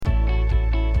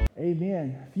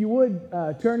Amen. If you would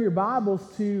turn your Bibles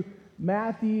to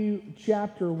Matthew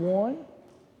chapter 1.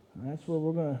 That's where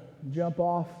we're going to jump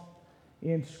off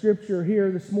in Scripture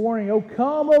here this morning. O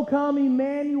come,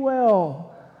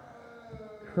 Emmanuel,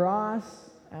 Christ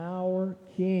our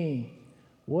King.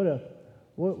 What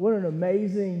an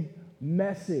amazing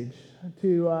message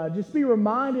to just be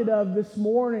reminded of this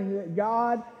morning, that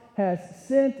God has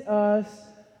sent us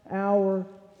our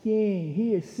King.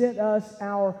 He has sent us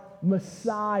our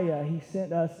Messiah. He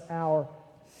sent us our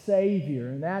Savior.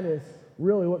 And that is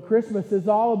really what Christmas is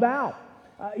all about.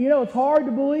 It's hard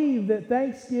to believe that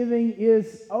Thanksgiving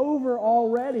is over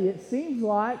already. It seems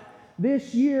like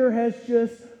this year has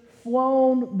just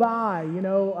flown by.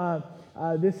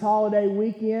 This holiday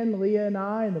weekend, Leah and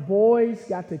I and the boys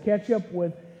got to catch up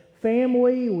with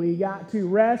family. We got to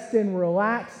rest and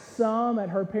relax some at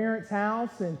her parents'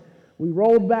 house, and we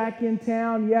rolled back in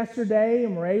town yesterday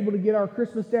and were able to get our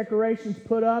Christmas decorations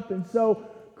put up. And so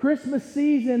Christmas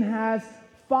season has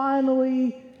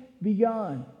finally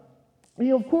begun.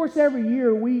 Of course, every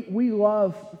year we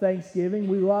love Thanksgiving.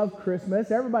 We love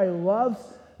Christmas. Everybody loves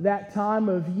that time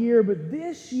of year. But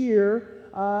this year,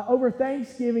 over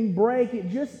Thanksgiving break,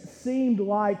 it just seemed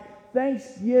like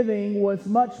Thanksgiving was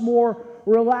much more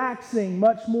relaxing,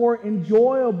 much more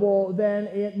enjoyable than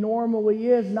it normally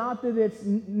is. Not that it's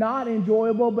not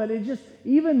enjoyable, but it just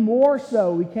even more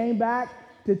so. We came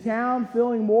back to town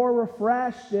feeling more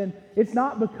refreshed, and it's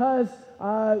not because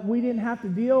we didn't have to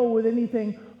deal with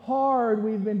anything hard.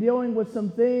 We've been dealing with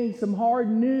some things, some hard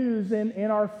news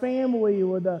in our family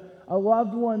with a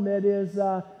loved one that is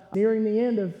nearing the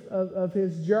end of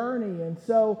his journey. And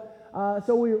so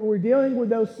we're dealing with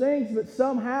those things, but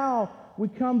somehow we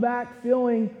come back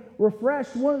feeling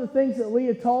refreshed. One of the things that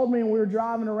Leah told me when we were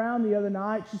driving around the other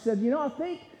night, she said, I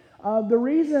think the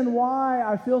reason why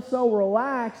I feel so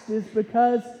relaxed is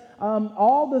because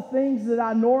all the things that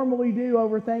I normally do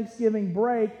over Thanksgiving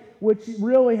break, which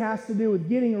really has to do with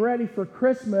getting ready for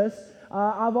Christmas,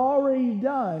 I've already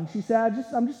done. She said,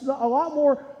 I'm just a lot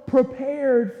more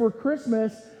prepared for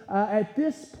Christmas at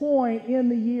this point in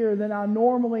the year than I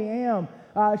normally am.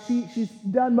 She's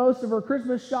done most of her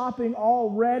Christmas shopping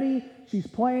already. She's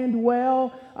planned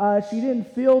well. She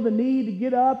didn't feel the need to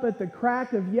get up at the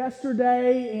crack of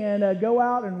yesterday and go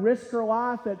out and risk her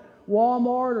life at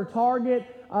Walmart or Target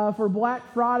for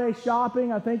Black Friday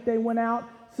shopping. I think they went out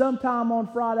sometime on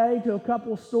Friday to a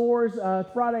couple stores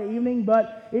Friday evening,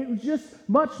 but it was just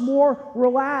much more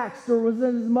relaxed. There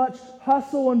wasn't as much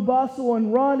hustle and bustle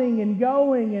and running and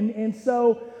going, and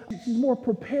so she's more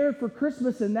prepared for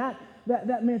Christmas, and that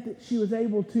meant that she was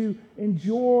able to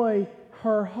enjoy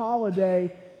her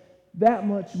holiday that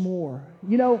much more.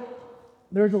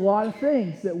 There's a lot of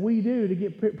things that we do to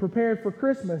get prepared for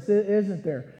Christmas, isn't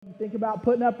there? You think about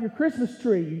putting up your Christmas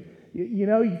tree.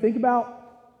 You think about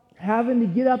having to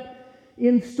get up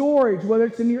in storage, whether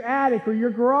it's in your attic or your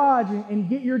garage, and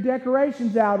get your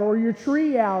decorations out or your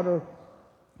tree out, or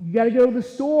you got to go to the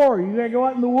store, you got to go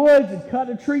out in the woods and cut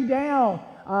a tree down.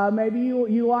 Maybe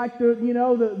you like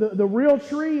the real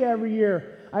tree every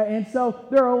year. And so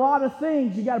there are a lot of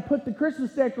things. You got to put the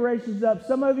Christmas decorations up.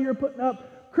 Some of you are putting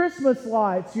up Christmas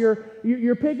lights.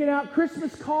 You're picking out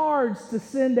Christmas cards to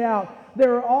send out.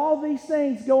 There are all these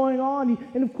things going on.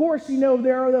 And of course,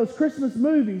 there are those Christmas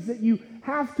movies that you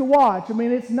have to watch. I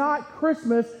mean, it's not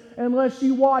Christmas unless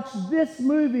you watch this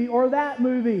movie or that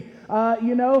movie.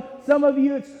 Some of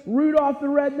you it's Rudolph the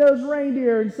Red-Nosed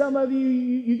Reindeer, and some of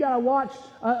you got to watch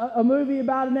a movie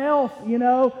about an elf.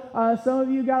 Some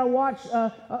of you got to watch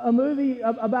a movie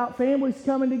about families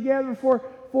coming together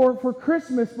for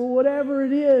Christmas. But whatever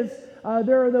it is,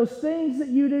 there are those things that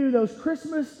you do, those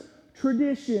Christmas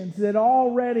traditions that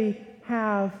already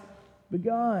have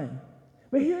begun.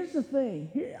 But here's the thing.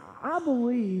 I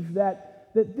believe that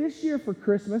this year for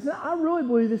Christmas, and I really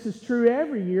believe this is true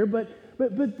every year, but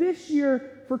this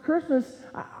year for Christmas,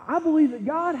 I believe that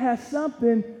God has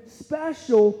something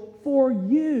special for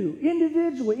you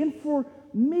individually and for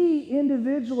me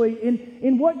individually.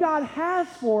 And what God has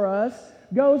for us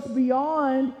goes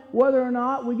beyond whether or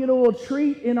not we get a little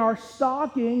treat in our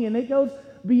stocking, and it goes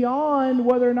beyond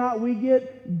whether or not we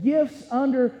get gifts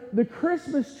under the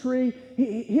Christmas tree.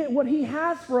 What He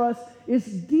has for us is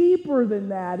deeper than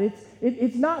that.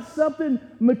 It's not something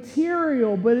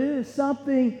material, but it is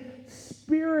something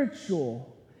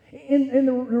spiritual. And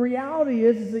the reality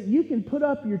is that you can put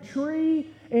up your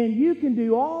tree, and you can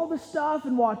do all the stuff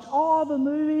and watch all the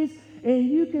movies, and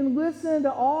you can listen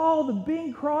to all the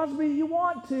Bing Crosby you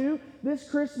want to this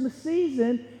Christmas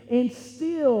season, and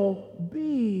still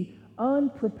be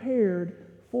unprepared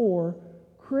for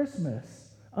Christmas,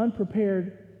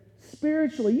 unprepared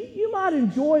spiritually. You might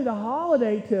enjoy the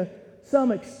holiday to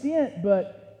some extent,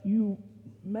 but you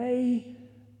may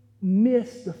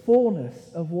miss the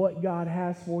fullness of what God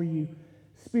has for you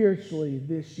spiritually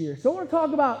this year. So I want to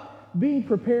talk about being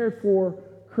prepared for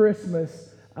Christmas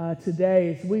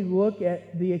today as we look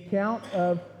at the account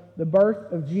of the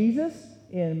birth of Jesus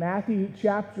in Matthew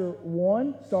chapter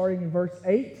 1, starting in verse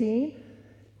 18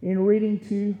 and reading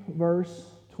to verse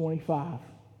 25.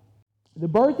 The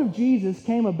birth of Jesus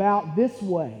came about this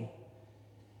way.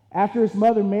 After his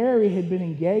mother Mary had been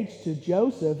engaged to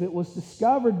Joseph, it was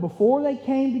discovered before they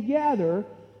came together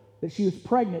that she was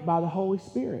pregnant by the Holy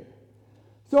Spirit.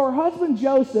 So her husband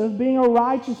Joseph, being a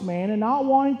righteous man and not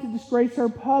wanting to disgrace her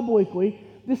publicly,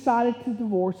 decided to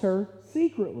divorce her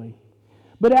secretly.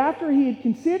 But after he had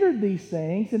considered these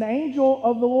things, an angel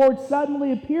of the Lord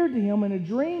suddenly appeared to him in a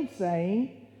dream,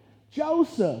 saying,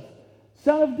 "Joseph,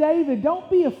 son of David, don't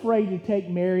be afraid to take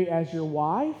Mary as your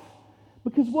wife,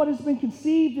 because what has been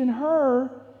conceived in her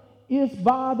is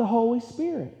by the Holy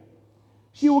Spirit.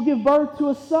 She will give birth to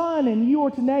a son, and you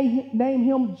are to name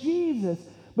him Jesus,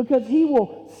 because he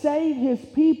will save his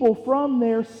people from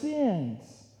their sins."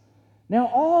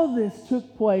 Now all this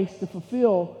took place to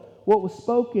fulfill what was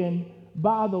spoken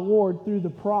by the Lord through the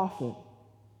prophet.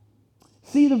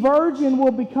 "See, the virgin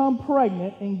will become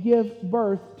pregnant and give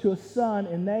birth to a son,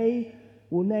 and they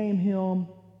will name him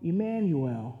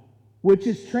Emmanuel," which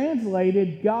is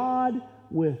translated God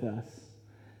with us.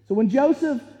 So when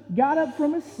Joseph got up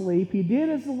from his sleep, he did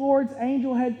as the Lord's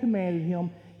angel had commanded him.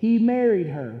 He married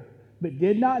her, but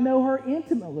did not know her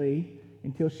intimately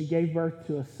until she gave birth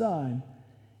to a son,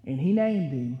 and he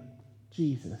named him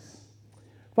Jesus.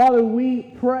 Father,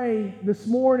 we pray this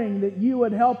morning that you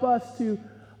would help us to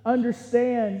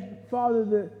understand, Father,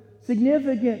 the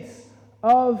significance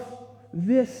of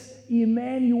this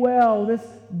Emmanuel, this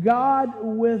God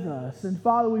with us. And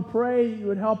Father, we pray that you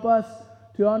would help us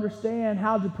to understand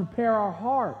how to prepare our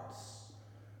hearts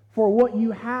for what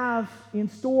you have in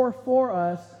store for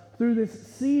us through this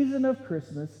season of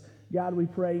Christmas. God, we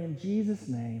pray in Jesus'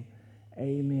 name,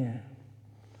 amen.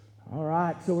 All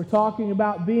right, so we're talking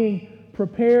about being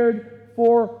prepared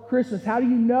for Christmas. How do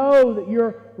you know that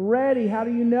you're ready? How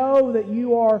do you know that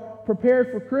you are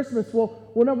prepared for Christmas? Well,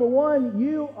 number one,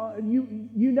 you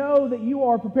know that you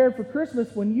are prepared for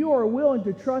Christmas when you are willing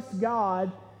to trust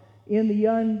God in the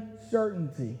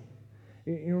uncertainty.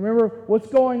 You remember what's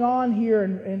going on here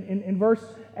in verse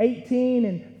 18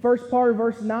 and first part of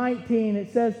verse 19.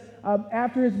 It says,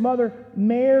 after his mother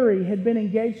Mary had been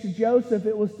engaged to Joseph,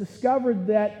 it was discovered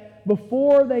that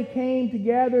before they came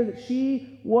together that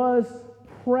she was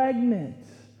pregnant.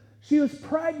 She was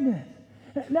pregnant.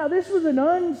 Now, this was an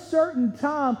uncertain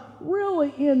time,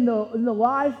 really, in the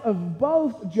life of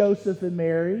both Joseph and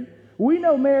Mary. We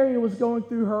know Mary was going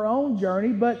through her own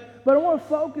journey, but I want to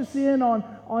focus in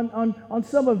on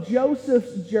some of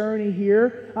Joseph's journey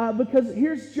here, because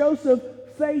here's Joseph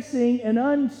facing an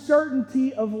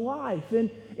uncertainty of life.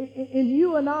 And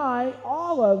you and I,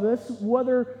 all of us,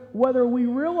 whether we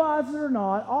realize it or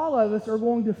not, all of us are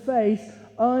going to face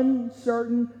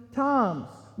uncertain times.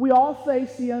 We all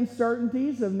face the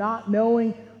uncertainties of not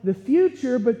knowing the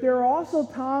future, but there are also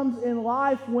times in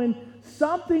life when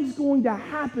something's going to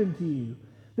happen to you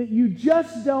that you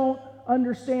just don't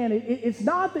understand. It's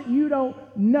not that you don't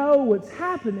know what's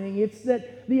happening, it's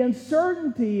that the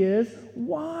uncertainty is,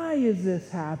 why is this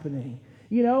happening?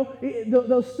 You know,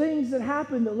 those things that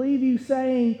happen that leave you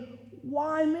saying,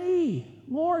 why me?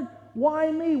 Lord,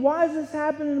 why me? Why is this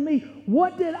happening to me?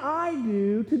 What did I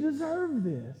do to deserve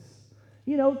this?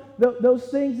 You know, those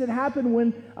things that happen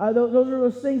when, those are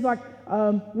those things like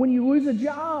when you lose a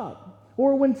job,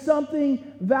 or when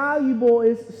something valuable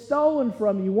is stolen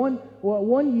from you.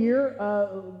 One year,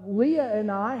 Leah and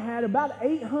I had about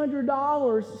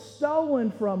 $800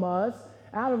 stolen from us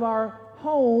out of our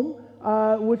home,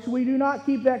 which we do not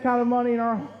keep that kind of money in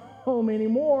our home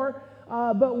anymore,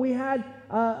 but we had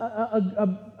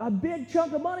a big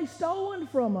chunk of money stolen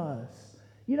from us.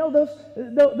 You know,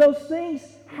 those things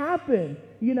happen.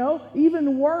 You know,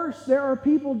 even worse, there are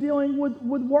people dealing with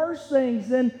worse things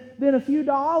than a few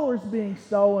dollars being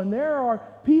stolen. There are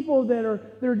people that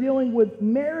are dealing with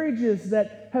marriages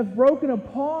that have broken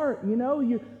apart. You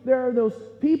know, there are those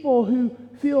people who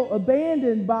feel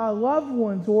abandoned by loved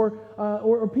ones,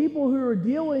 or people who are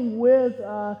dealing with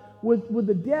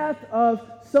the death of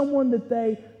someone that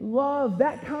they love.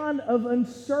 That kind of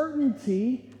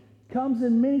uncertainty comes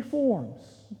in many forms.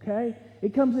 Okay,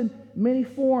 it comes in many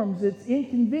forms. It's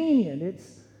inconvenient.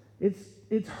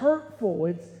 It's hurtful.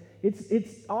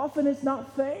 It's often it's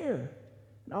not fair.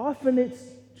 And often it's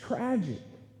tragic.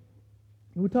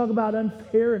 When we talk about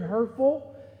unfair and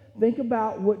hurtful, Think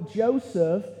about what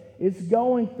Joseph is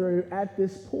going through at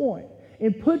this point.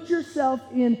 And put yourself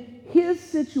in his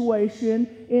situation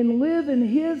and live in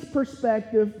his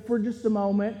perspective for just a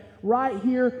moment, right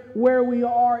here where we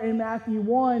are in Matthew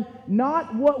 1.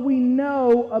 Not what we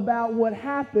know about what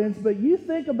happens, but you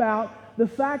think about the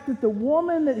fact that the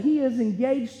woman that he is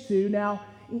engaged to, now,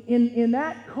 in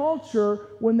that culture,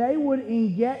 when they would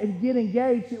get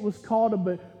engaged, it was called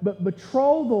a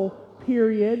betrothal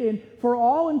period. And for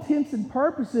all intents and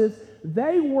purposes,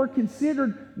 they were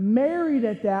considered married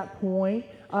at that point,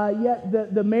 yet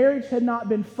the marriage had not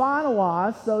been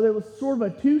finalized, so there was sort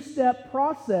of a two-step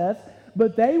process,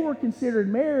 but they were considered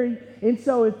married. And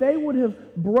so if they would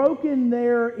have broken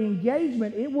their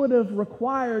engagement, it would have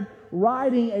required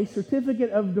writing a certificate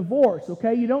of divorce,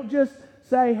 okay? You don't just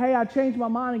say, hey, I changed my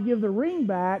mind and give the ring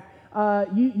back.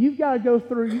 You've got to go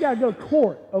through, you got to go to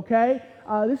court, okay?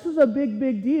 This was a big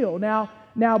deal.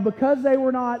 Now, because they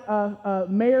were not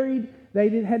married, they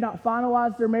had not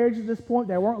finalized their marriage at this point.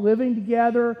 They weren't living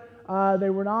together. They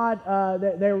were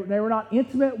not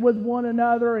intimate with one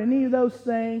another. Any of those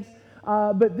things.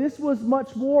 But this was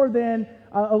much more than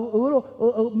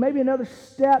maybe another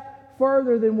step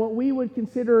further than what we would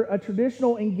consider a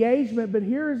traditional engagement. But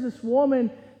here is this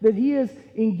woman that he is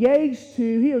engaged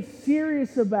to. He is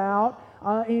serious about,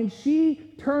 and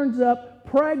she turns up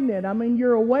pregnant. I mean,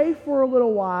 you're away for a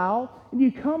little while, and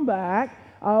you come back,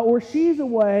 or she's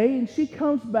away, and she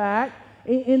comes back,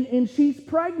 and she's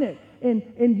pregnant.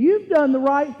 And you've done the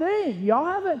right thing. You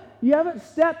haven't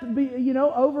stepped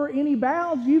over any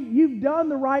bounds. You've done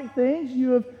the right things.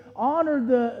 You have honored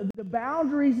the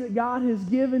boundaries that God has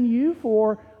given you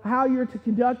for how you're to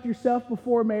conduct yourself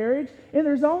before marriage. And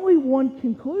there's only one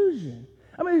conclusion.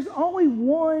 I mean, there's only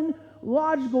one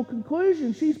logical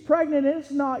conclusion. She's pregnant and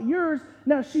it's not yours.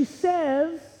 Now, she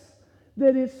says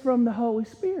that it's from the Holy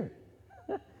Spirit.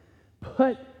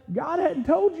 But God hadn't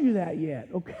told you that yet,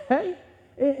 okay?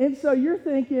 And so you're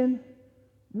thinking,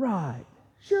 right,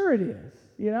 sure it is,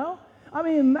 I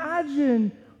mean,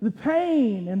 imagine the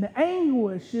pain and the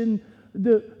anguish and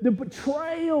the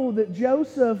betrayal that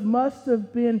Joseph must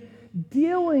have been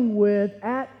dealing with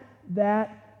at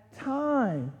that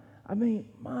time. I mean,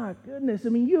 my goodness. I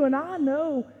mean, you and I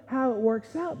know how it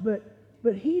works out, but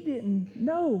he didn't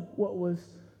know what was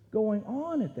going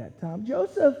on at that time.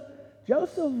 Joseph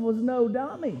was no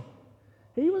dummy.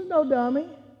 He was no dummy.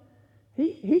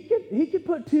 He could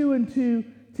put two and two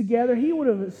together. He would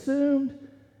have assumed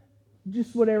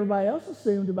just what everybody else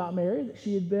assumed about Mary, that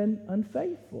she had been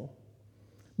unfaithful.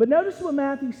 But notice what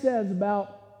Matthew says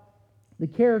about the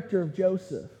character of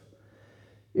Joseph.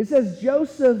 It says,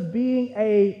 Joseph being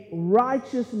a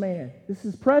righteous man. This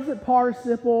is present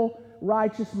participle,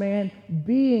 righteous man.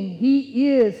 Being,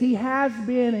 he has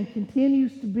been and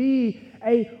continues to be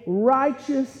a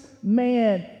righteous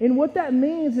man. And what that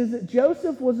means is that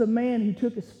Joseph was a man who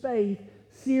took his faith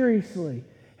seriously.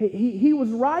 He was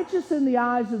righteous in the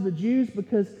eyes of the Jews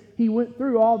because he went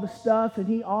through all the stuff and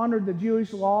he honored the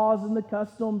Jewish laws and the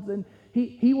customs, and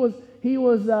he was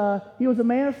a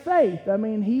man of faith. I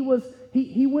mean, he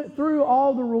went through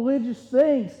all the religious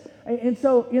things, and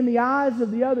so in the eyes of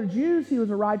the other Jews, he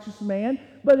was a righteous man.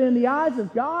 But in the eyes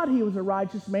of God, he was a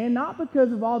righteous man, not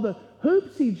because of all the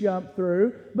hoops he jumped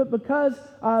through, but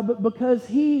because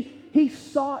he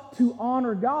sought to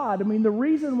honor God. I mean, the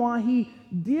reason why he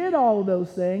did all of those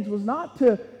things was not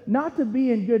to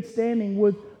be in good standing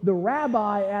with the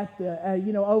rabbi at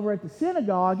the over at the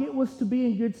synagogue. It was to be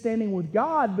in good standing with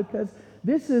God, because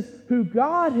this is who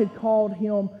God had called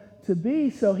him to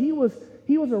be. So he was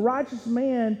a righteous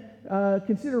man,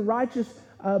 considered righteous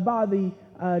by the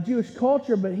Jewish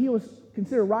culture, but he was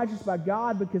considered righteous by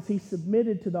God because he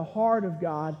submitted to the heart of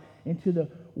God and to the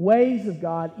ways of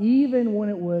God, even when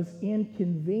it was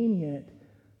inconvenient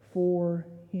for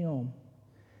him.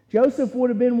 Joseph would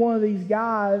have been one of these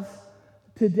guys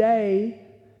today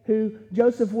who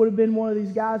didn't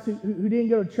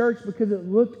go to church because it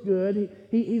looked good.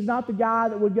 He's not the guy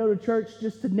that would go to church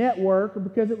just to network, or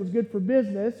because it was good for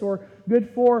business or good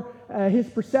for his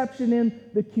perception in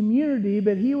the community,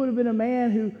 but he would have been a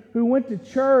man who went to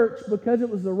church because it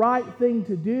was the right thing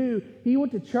to do. He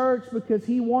went to church because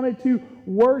he wanted to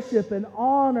worship and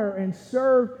honor and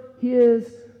serve his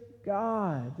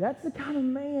God. That's the kind of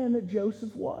man that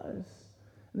Joseph was.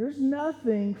 And there's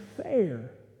nothing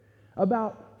fair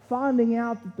about finding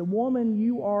out that the woman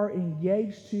you are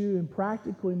engaged to and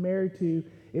practically married to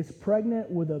is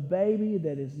pregnant with a baby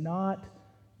that is not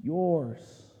yours.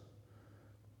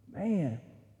 Man,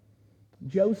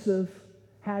 Joseph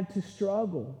had to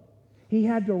struggle. He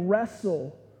had to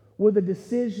wrestle with a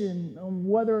decision on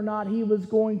whether or not he was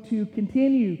going to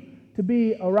continue to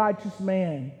be a righteous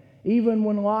man, even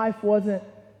when life wasn't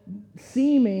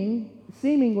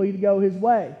seemingly to go his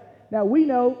way. Now, we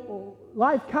know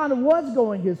life kind of was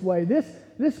going his way.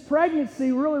 This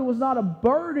pregnancy really was not a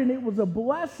burden, it was a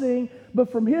blessing,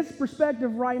 but from his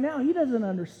perspective right now, he doesn't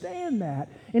understand that.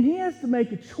 And he has to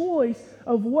make a choice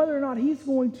of whether or not he's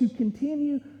going to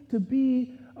continue to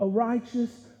be a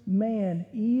righteous man,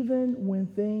 even when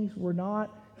things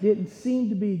didn't seem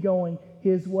to be going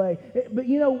his way. But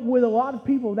with a lot of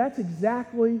people, that's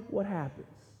exactly what happens.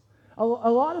 There are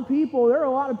a lot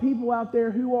of people out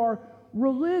there who are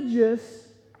religious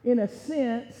in a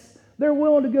sense. They're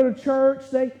willing to go to church.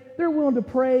 They're willing to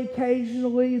pray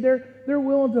occasionally. They're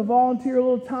willing to volunteer a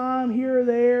little time here or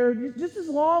there, just as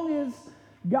long as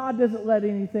God doesn't let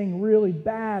anything really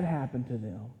bad happen to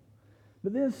them.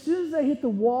 But then as soon as they hit the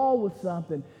wall with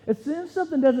something, as soon as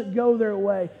something doesn't go their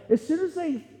way, as soon as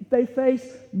they face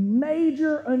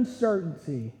major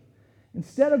uncertainty,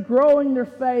 instead of growing their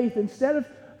faith, instead of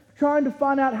trying to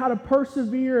find out how to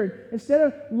persevere, instead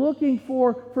of looking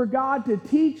for God to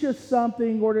teach us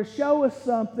something or to show us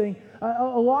something,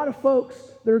 a lot of folks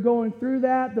that are going through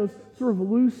that, those sort of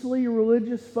loosely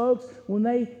religious folks, when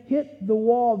they hit the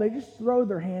wall, they just throw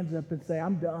their hands up and say,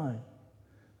 I'm done.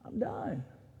 I'm done.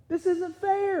 This isn't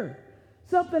fair.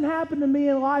 Something happened to me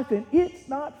in life and it's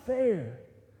not fair.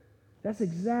 That's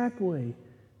exactly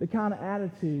the kind of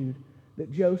attitude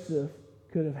that Joseph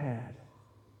could have had.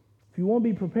 If you want to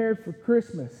be prepared for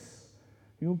Christmas,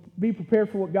 if you want to be prepared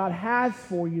for what God has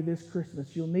for you this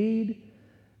Christmas, you'll need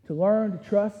to learn to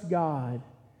trust God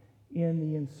in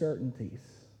the uncertainties.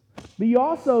 But you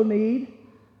also need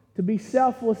to be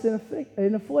selfless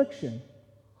in affliction.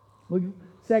 Look at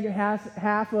the second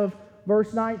half of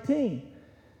verse 19.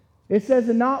 It says,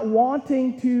 and not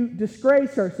wanting to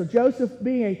disgrace her. So Joseph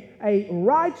being a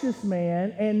righteous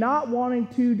man and not wanting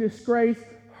to disgrace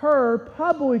her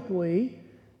publicly,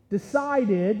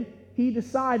 decided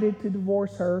to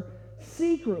divorce her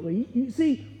secretly. You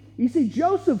see,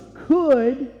 Joseph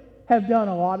could have done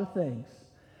a lot of things.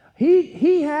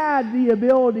 He had the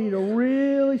ability to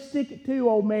really stick it to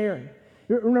old Mary.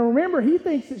 Remember, he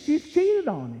thinks that she's cheated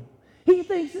on him. He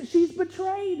thinks that she's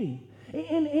betrayed him.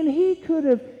 And he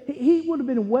would have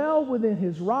been well within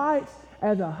his rights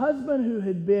as a husband who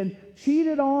had been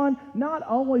cheated on, not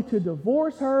only to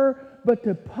divorce her, but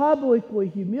to publicly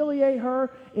humiliate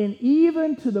her, and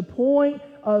even to the point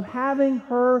of having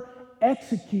her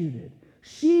executed.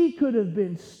 She could have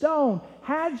been stoned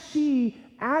had she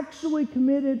actually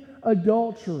committed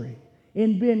adultery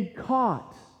and been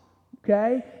caught.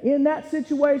 Okay? In that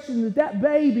situation, that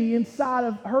baby inside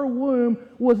of her womb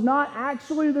was not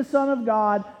actually the Son of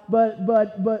God, but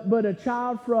a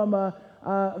child from an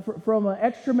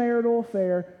extramarital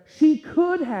affair. She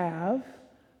could have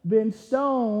been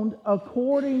stoned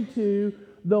according to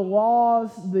the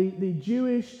laws, the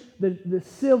Jewish, the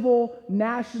civil,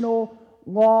 national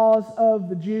laws of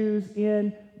the Jews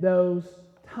in those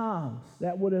times.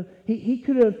 That would have he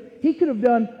could have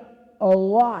done a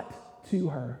lot to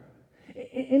her.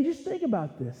 And just think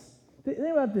about this. Think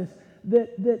about this.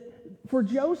 That for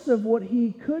Joseph, what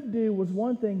he could do was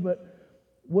one thing, but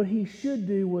what he should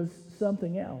do was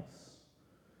something else.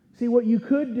 See, what you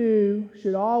could do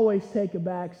should always take a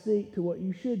back seat to what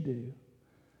you should do.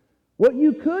 What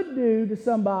you could do to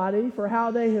somebody for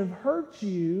how they have hurt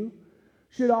you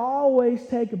should always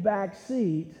take a back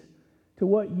seat to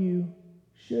what you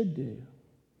should do.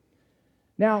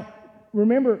 Now,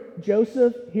 remember,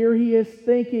 Joseph, here he is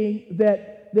thinking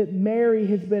that Mary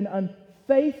has been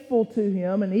unfaithful to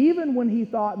him, and even when he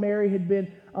thought Mary had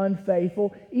been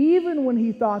unfaithful, even when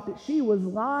he thought that she was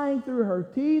lying through her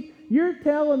teeth, you're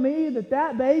telling me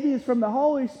that baby is from the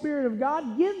Holy Spirit of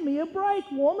God? Give me a break,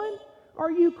 woman. Are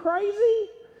you crazy?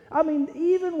 I mean,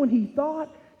 even when he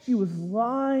thought she was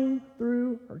lying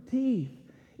through her teeth,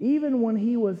 even when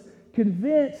he was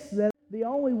convinced that the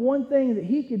only one thing that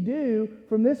he could do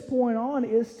from this point on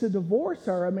is to divorce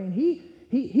her. I mean,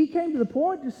 he came to the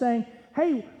point of saying,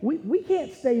 hey, we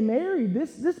can't stay married.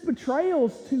 This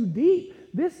betrayal's too deep.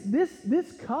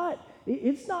 This cut,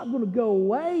 it's not going to go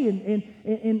away.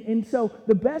 And so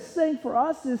the best thing for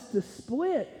us is to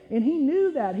split. And he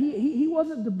knew that. He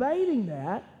wasn't debating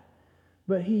that.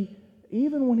 But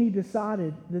even when he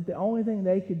decided that the only thing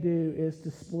they could do is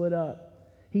to split up,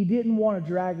 he didn't want to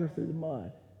drag her through the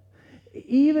mud.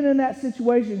 Even in that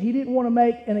situation, he didn't want to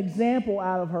make an example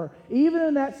out of her. Even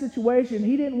in that situation,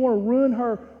 he didn't want to ruin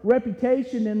her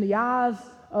reputation in the eyes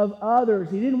of others.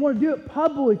 He didn't want to do it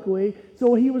publicly,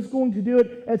 so he was going to do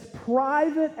it as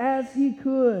private as he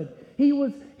could. He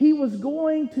was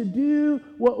going to do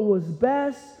what was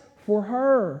best for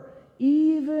her,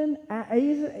 even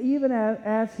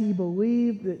as he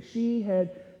believed that she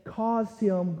had caused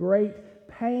him great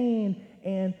pain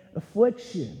and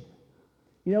affliction.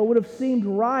 You know, it would have seemed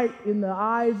right in the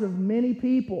eyes of many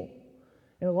people.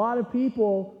 And a lot of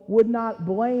people would not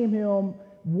blame him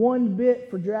one bit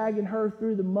for dragging her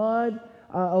through the mud.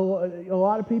 A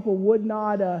lot of people would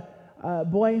not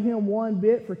blame him one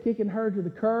bit for kicking her to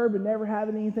the curb and never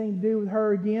having anything to do with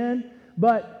her again.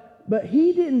 But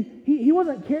he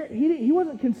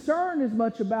wasn't concerned as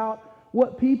much about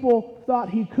what people thought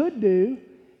he could do.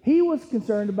 He was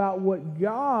concerned about what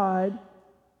God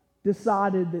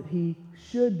decided that he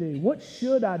should do. What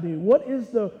should I do? What is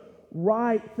the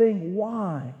right thing?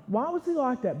 Why? Why was he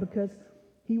like that? Because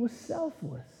he was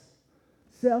selfless.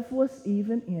 Selfless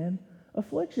even in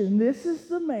affliction. This is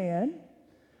the man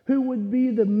who would be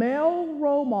the male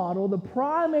role model, the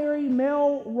primary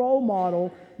male role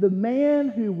model, the man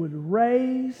who would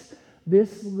raise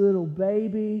this little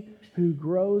baby who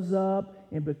grows up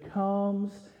and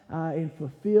becomes and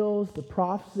fulfills the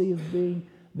prophecy of being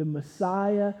the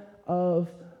Messiah of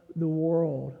the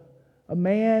world. A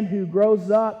man who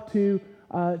grows up to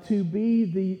be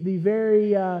the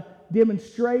very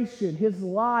demonstration. His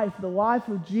life, the life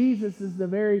of Jesus, is the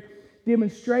very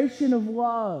demonstration of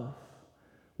love.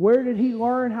 Where did he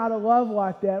learn how to love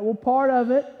like that? Well, part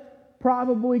of it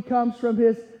probably comes from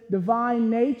his divine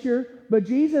nature, but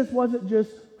Jesus wasn't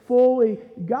just fully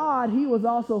God, he was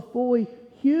also fully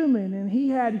human, and he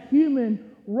had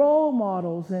human role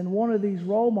models, and one of these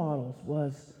role models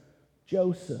was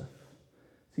Joseph.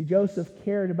 See, Joseph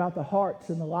cared about the hearts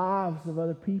and the lives of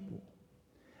other people.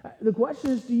 The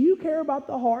question is, do you care about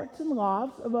the hearts and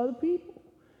lives of other people?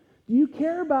 Do you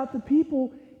care about the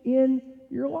people in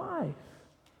your life?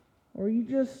 Or are you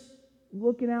just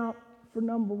looking out for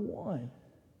number one?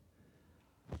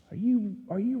 Are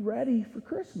you ready for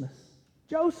Christmas?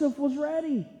 Joseph was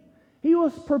ready. He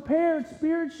was prepared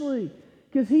spiritually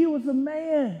because he was a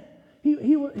man.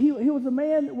 He was a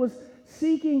man that was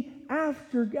seeking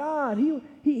after God.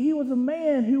 He was a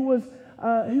man who was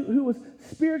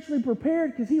spiritually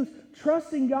prepared because he was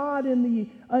trusting God in the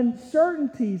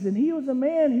uncertainties, and he was a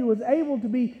man who was able to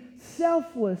be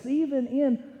selfless even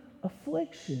in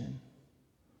affliction.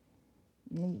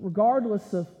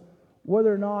 Regardless of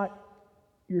whether or not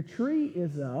your tree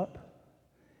is up,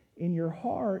 in your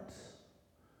heart,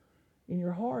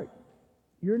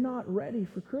 you're not ready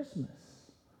for Christmas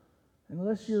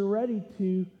unless you're ready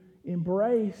to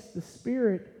embrace the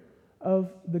spirit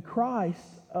of the Christ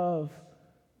of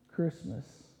Christmas.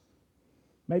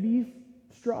 Maybe you've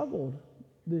struggled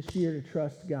this year to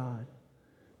trust God.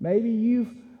 Maybe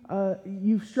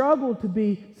you've struggled to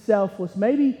be selfless.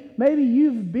 Maybe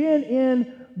you've been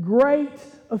in great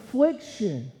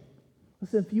affliction.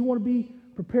 Listen, if you want to be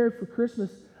prepared for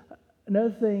Christmas,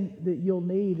 another thing that you'll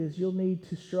need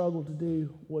to struggle to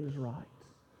do what is right.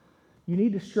 You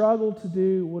need to struggle to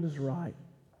do what is right.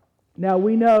 Now,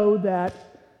 we know that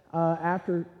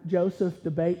after Joseph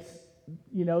debates,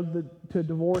 to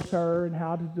divorce her and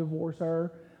how to divorce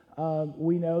her,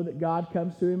 we know that God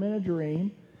comes to him in a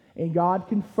dream, and God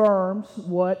confirms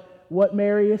what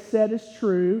Mary has said is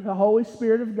true. The Holy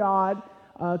Spirit of God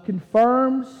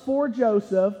confirms for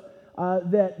Joseph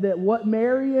that what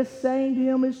Mary is saying to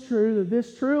him is true, that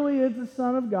this truly is the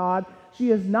Son of God. She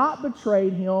has not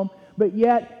betrayed him, but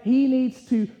yet he needs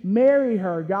to marry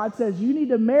her. God says, you need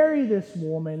to marry this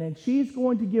woman, and she's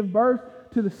going to give birth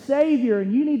to the Savior,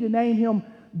 and you need to name him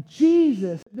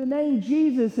Jesus. The name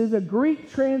Jesus is a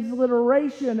Greek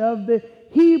transliteration of the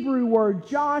Hebrew word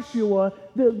Joshua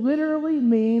that literally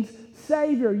means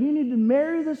Savior. You need to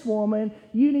marry this woman.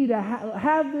 You need to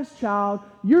have this child.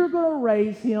 You're going to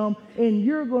raise him, and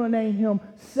you're going to name him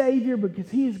Savior because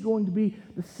he is going to be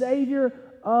the Savior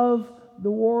of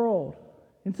the world.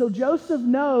 And so Joseph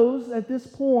knows at this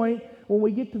point, when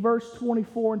we get to verse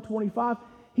 24 and 25,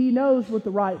 he knows what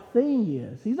the right thing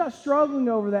is. He's not struggling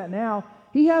over that now.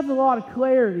 He has a lot of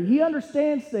clarity. He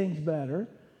understands things better,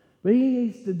 but he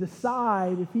needs to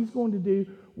decide if he's going to do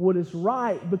what is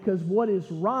right, because what is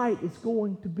right is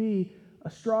going to be a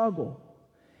struggle.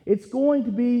 It's going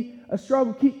to be a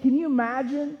struggle. Can you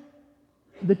imagine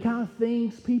the kind of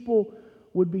things people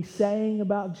would be saying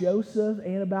about Joseph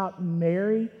and about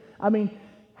Mary? I mean,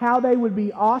 how they would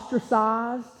be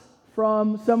ostracized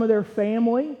from some of their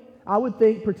family. I would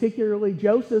think particularly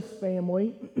Joseph's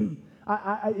family.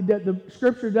 The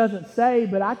scripture doesn't say,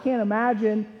 but I can't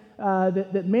imagine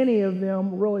that many of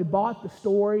them really bought the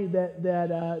story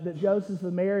that Joseph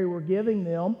and Mary were giving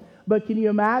them. But can you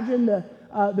imagine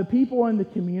the people in the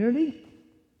community?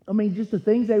 I mean, just the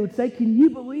things they would say. Can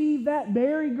you believe that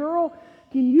Mary girl?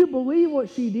 Can you believe what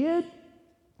she did?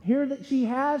 here that she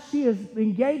is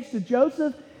engaged to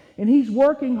Joseph, and he's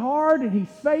working hard and he's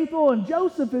faithful, and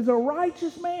Joseph is a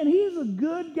righteous man. He's a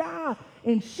good guy.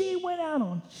 And she went out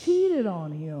and cheated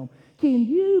on him. Can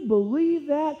you believe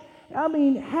that? I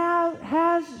mean,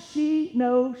 has she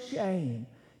no shame?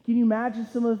 Can you imagine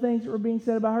some of the things that were being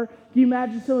said about her? Can you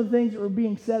imagine some of the things that were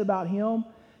being said about him?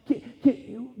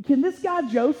 Can this guy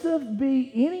Joseph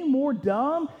be any more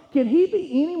dumb? Can he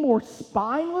be any more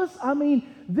spineless? I mean,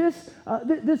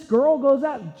 this girl goes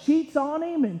out and cheats on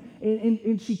him,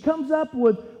 and she comes up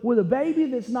with a baby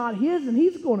that's not his, and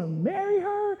he's going to marry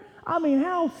her? I mean,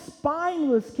 how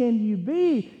spineless can you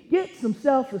be? Get some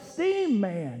self-esteem,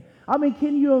 man. I mean,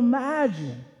 can you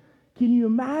imagine? Can you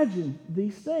imagine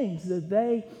these things that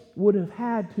they would have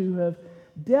had to have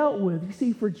dealt with? You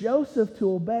see, for Joseph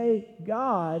to obey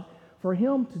God, for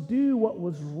him to do what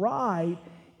was right,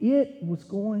 it was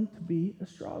going to be a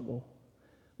struggle.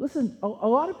 Listen, a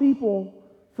lot of people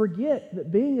forget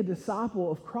that being a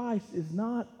disciple of Christ is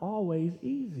not always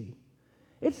easy.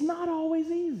 It's not always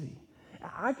easy.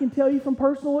 I can tell you from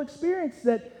personal experience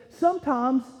that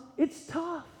sometimes it's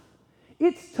tough.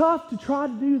 It's tough to try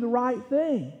to do the right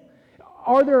thing.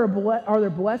 Are there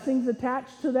blessings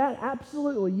attached to that?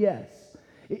 Absolutely, yes.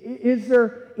 Is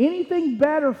there anything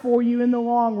better for you in the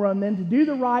long run than to do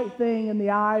the right thing in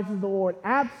the eyes of the Lord?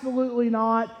 Absolutely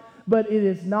not, but it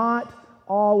is not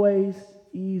always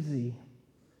easy.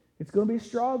 It's going to be a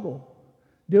struggle.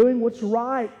 Doing what's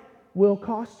right will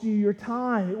cost you your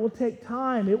time. It will take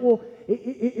time. It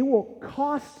will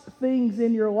cost things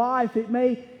in your life. It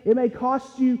may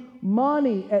cost you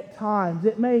money at times.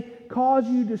 It may cause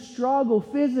you to struggle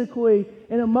physically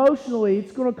and emotionally.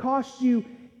 It's going to cost you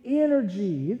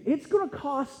energy. It's going to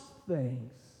cost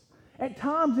things. At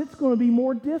times, it's going to be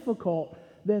more difficult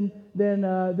than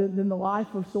the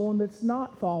life of someone that's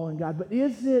not following God. But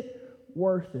is it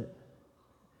worth it?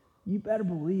 You better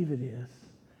believe it is.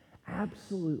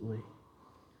 Absolutely.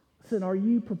 Listen, are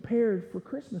you prepared for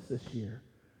Christmas this year?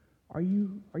 Are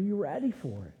you ready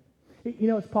for it? You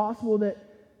know, it's possible that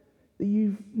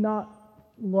you've not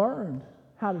learned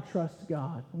how to trust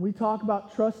God. When we talk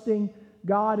about trusting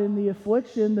God in the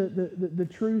affliction, the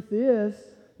truth is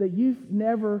that you've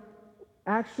never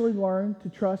actually learned to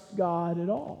trust God at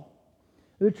all.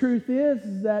 The truth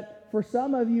is that for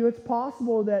some of you, it's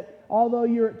possible that although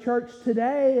you're at church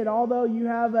today and although you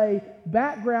have a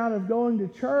background of going to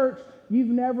church, you've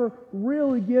never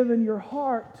really given your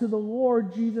heart to the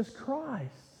Lord Jesus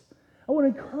Christ. I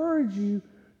want to encourage you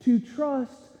to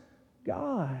trust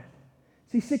God.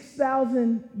 See,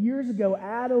 6,000 years ago,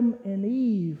 Adam and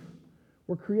Eve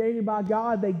were created by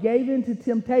God. They gave in to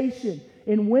temptation.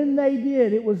 And when they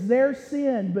did, it was their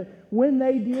sin. But when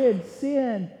they did,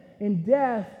 sin and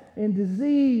death and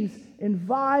disease and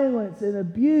violence and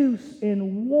abuse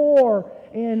and war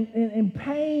and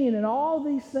pain and all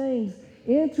these things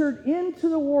entered into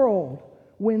the world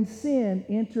when sin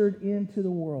entered into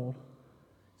the world.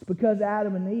 It's because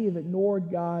Adam and Eve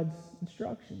ignored God's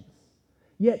instructions.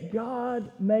 Yet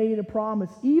God made a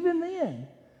promise, even then,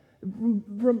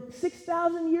 from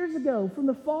 6,000 years ago, from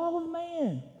the fall of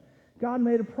man, God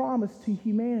made a promise to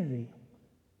humanity,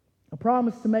 a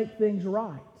promise to make things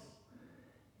right.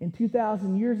 And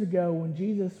 2,000 years ago, when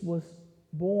Jesus was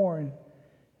born,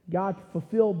 God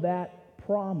fulfilled that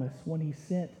promise when he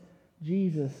sent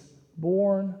Jesus,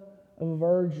 born of a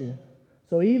virgin.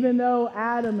 So even though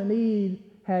Adam and Eve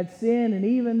had sinned, and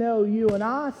even though you and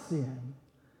I sinned,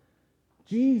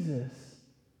 Jesus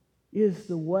is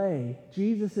the way.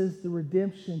 Jesus is the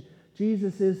redemption.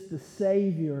 Jesus is the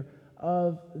Savior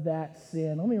of that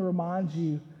sin. Let me remind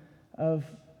you of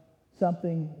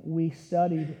something we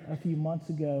studied a few months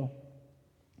ago.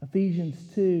 Ephesians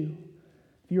 2.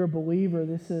 If you're a believer,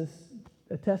 this is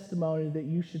a testimony that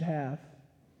you should have.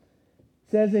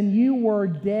 It says, "And you were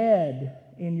dead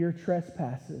in your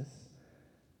trespasses."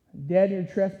 Dead in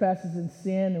your trespasses and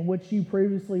sin, in which you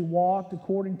previously walked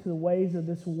according to the ways of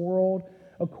this world,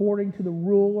 according to the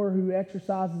ruler who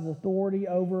exercises authority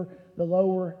over the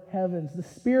lower heavens. The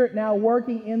Spirit now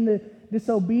working in the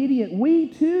disobedient. We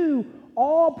too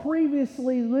all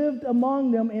previously lived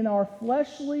among them in our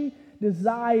fleshly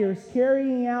desires,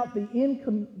 carrying out the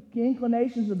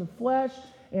inclinations of the flesh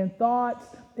and thoughts,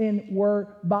 and were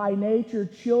by nature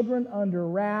children under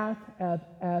wrath,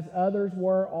 as others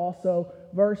were also.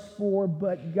 Verse 4,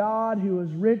 "But God, who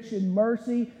is rich in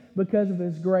mercy, because of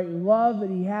his great love that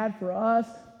he had for us,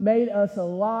 made us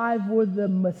alive with the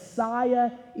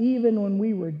Messiah, even when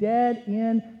we were dead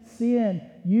in sin.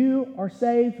 You are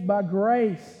saved by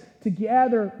grace.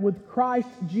 Together with Christ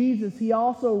Jesus, he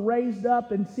also raised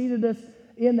up and seated us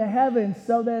in the heavens,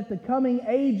 so that at the coming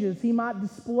ages he might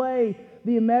display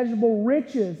the immeasurable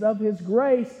riches of His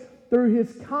grace through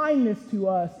His kindness to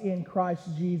us in Christ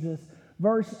Jesus.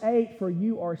 Verse 8, for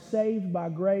you are saved by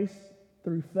grace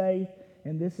through faith,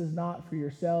 and this is not for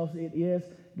yourselves. It is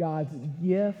God's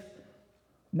gift,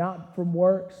 not from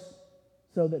works,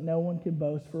 so that no one can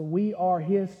boast. For we are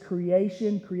His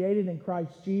creation, created in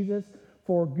Christ Jesus,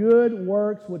 for good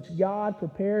works which God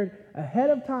prepared ahead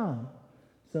of time,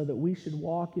 so that we should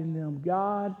walk in them.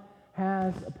 God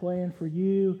has a plan for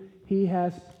you. He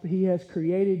has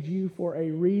created you for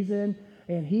a reason,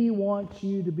 and He wants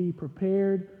you to be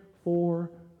prepared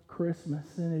for Christmas.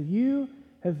 And if you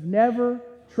have never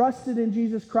trusted in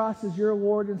Jesus Christ as your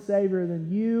Lord and Savior,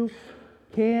 then you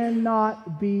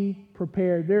cannot be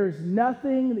prepared. There is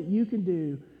nothing that you can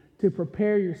do to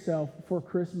prepare yourself for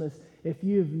Christmas if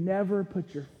you have never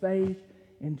put your faith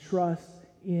and trust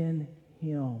in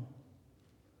Him.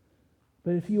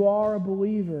 But if you are a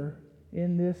believer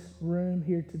in this room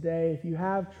here today, if you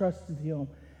have trusted Him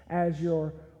as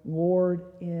your Lord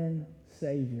and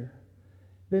Savior,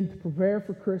 then to prepare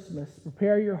for Christmas,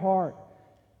 prepare your heart,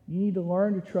 you need to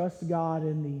learn to trust God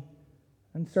in the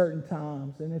uncertain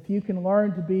times. And if you can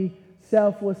learn to be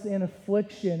selfless in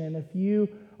affliction, and if you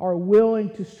are willing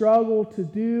to struggle to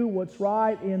do what's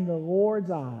right in the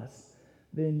Lord's eyes,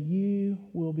 then you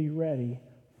will be ready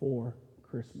for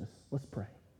Christmas. Let's pray.